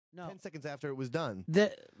No. 10 seconds after it was done.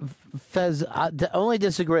 Fez, only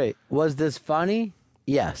disagree. Was this funny?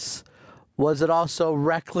 Yes. Was it also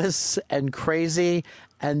reckless and crazy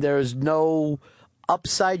and there's no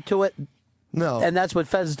upside to it? No. And that's what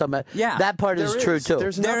Fez is talking about. Yeah. That part is true, too.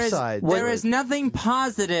 There's an upside. There is nothing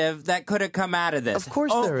positive that could have come out of this. Of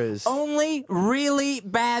course there is. Only really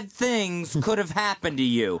bad things could have happened to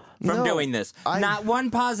you from doing this. Not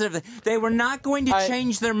one positive thing. They were not going to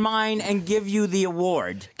change their mind and give you the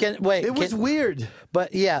award. It was weird.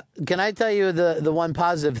 But, yeah, can I tell you the one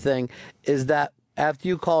positive thing is that after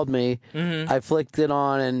you called me, I flicked it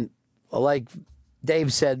on, and like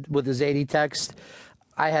Dave said with his 80 text,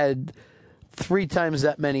 I had 3 times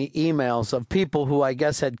that many emails of people who I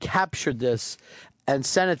guess had captured this and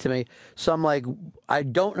sent it to me. So I'm like, I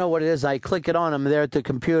don't know what it is. I click it on. I'm there at the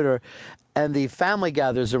computer, and the family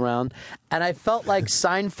gathers around. And I felt like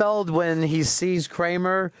Seinfeld when he sees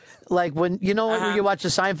Kramer, like when you watch a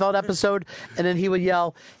Seinfeld episode, and then he would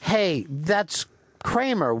yell, "Hey, that's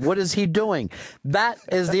Kramer. What is he doing?" That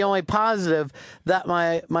is the only positive that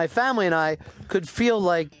my family and I could feel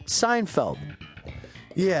like Seinfeld.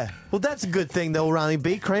 Yeah. Well, that's a good thing, though, Ronnie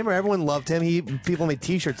B. Kramer, everyone loved him. People made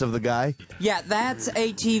T-shirts of the guy. Yeah, that's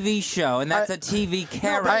a TV show, and that's a TV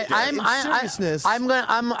character.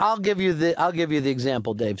 I'll give you the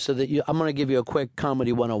example, Dave, so that I'm going to give you a quick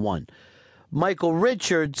comedy 101. Michael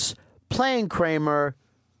Richards playing Kramer,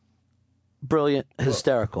 brilliant,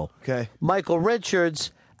 hysterical. Okay. Michael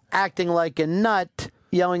Richards acting like a nut,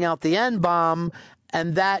 yelling out the N-bomb,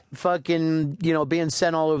 and that fucking, being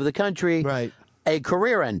sent all over the country. Right. A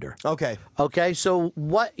career ender. Okay. Okay, so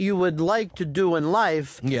what you would like to do in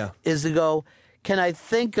life is to go, can I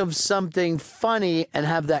think of something funny and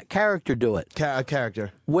have that character do it? A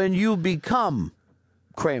character. When you become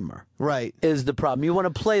Kramer. Right. Is the problem. You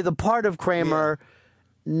want to play the part of Kramer,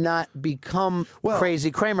 not become crazy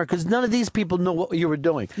Kramer, because none of these people know what you were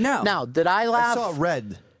doing. No. Now, did I laugh? I saw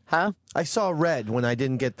red. Huh? I saw red when I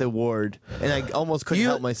didn't get the award, and I almost couldn't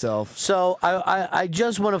help myself. So I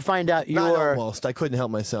just want to find out your... Not almost. I couldn't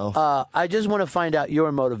help myself. I just want to find out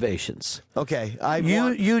your motivations. Okay.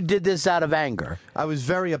 You did this out of anger. I was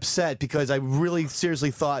very upset because I really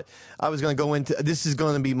seriously thought I was going to go into... This is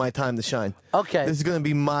going to be my time to shine. Okay. This is going to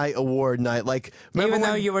be my award night. Even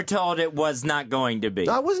though you were told it was not going to be.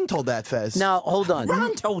 I wasn't told that, Fez. Now, hold on.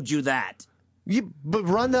 Ron told you that. But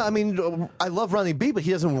I love Ronnie B, but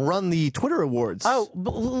he doesn't run the Twitter awards. Oh,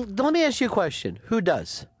 let me ask you a question. Who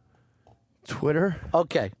does? Twitter?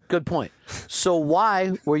 Okay, good point. So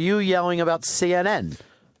why were you yelling about CNN?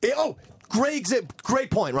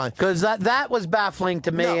 Great point, Ron. Because that was baffling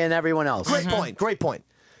to me and everyone else. Great point.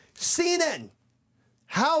 CNN.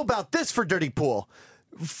 How about this for Dirty Pool?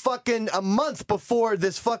 Fucking a month before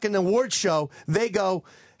this fucking award show, they go,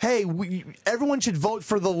 hey, everyone should vote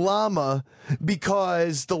for the llama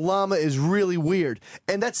because the llama is really weird.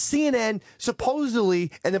 And that's CNN,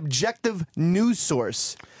 supposedly an objective news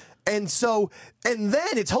source. And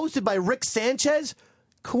then it's hosted by Rick Sanchez,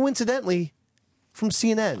 coincidentally, from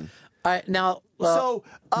CNN.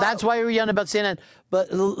 That's why you were yelling about CNN.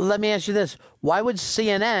 But let me ask you this. Why would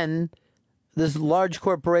CNN, this large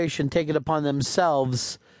corporation, take it upon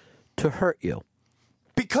themselves to hurt you?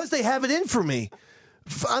 Because they have it in for me.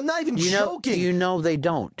 I'm not even joking. You know they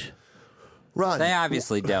don't. Ron. They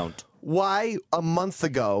obviously don't. Why a month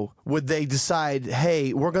ago would they decide,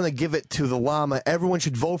 hey, we're going to give it to the llama, everyone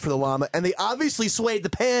should vote for the llama, and they obviously swayed the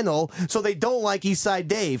panel, so they don't like Eastside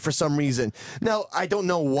Dave for some reason. Now, I don't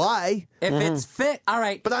know why. If it's fit, all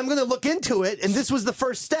right. But I'm going to look into it, and this was the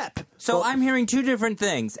first step. So I'm hearing two different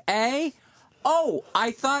things. A,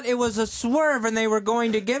 I thought it was a swerve and they were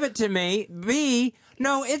going to give it to me. B,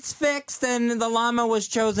 no, it's fixed and the llama was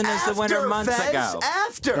chosen as the winner months ago.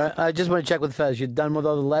 After! I just want to check with Fez. You done with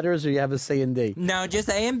all the letters or you have a C and D? No, just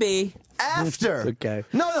A and B. After. Okay.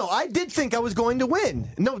 No, I did think I was going to win.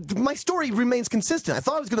 No, my story remains consistent. I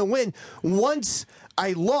thought I was going to win. Once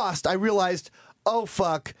I lost, I realized, oh,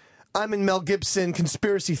 fuck. I'm in Mel Gibson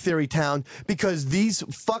conspiracy theory town because these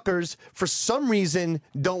fuckers, for some reason,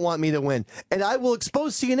 don't want me to win. And I will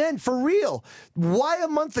expose CNN for real. Why a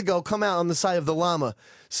month ago come out on the side of the llama?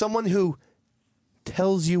 Someone who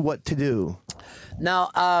tells you what to do. Now,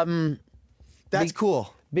 that's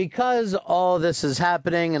cool. Because all this is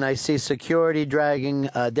happening and I see security dragging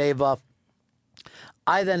Dave off,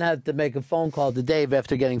 I then had to make a phone call to Dave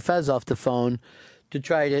after getting Fez off the phone to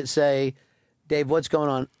try to say, Dave, what's going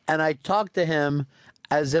on? And I talked to him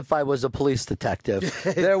as if I was a police detective.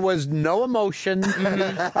 There was no emotion.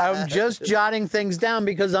 I'm just jotting things down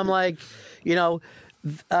because I'm like,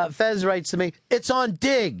 Fez writes to me, it's on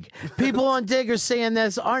Dig. People on Dig are saying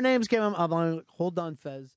this. Our names came up. I'm like, hold on, Fez.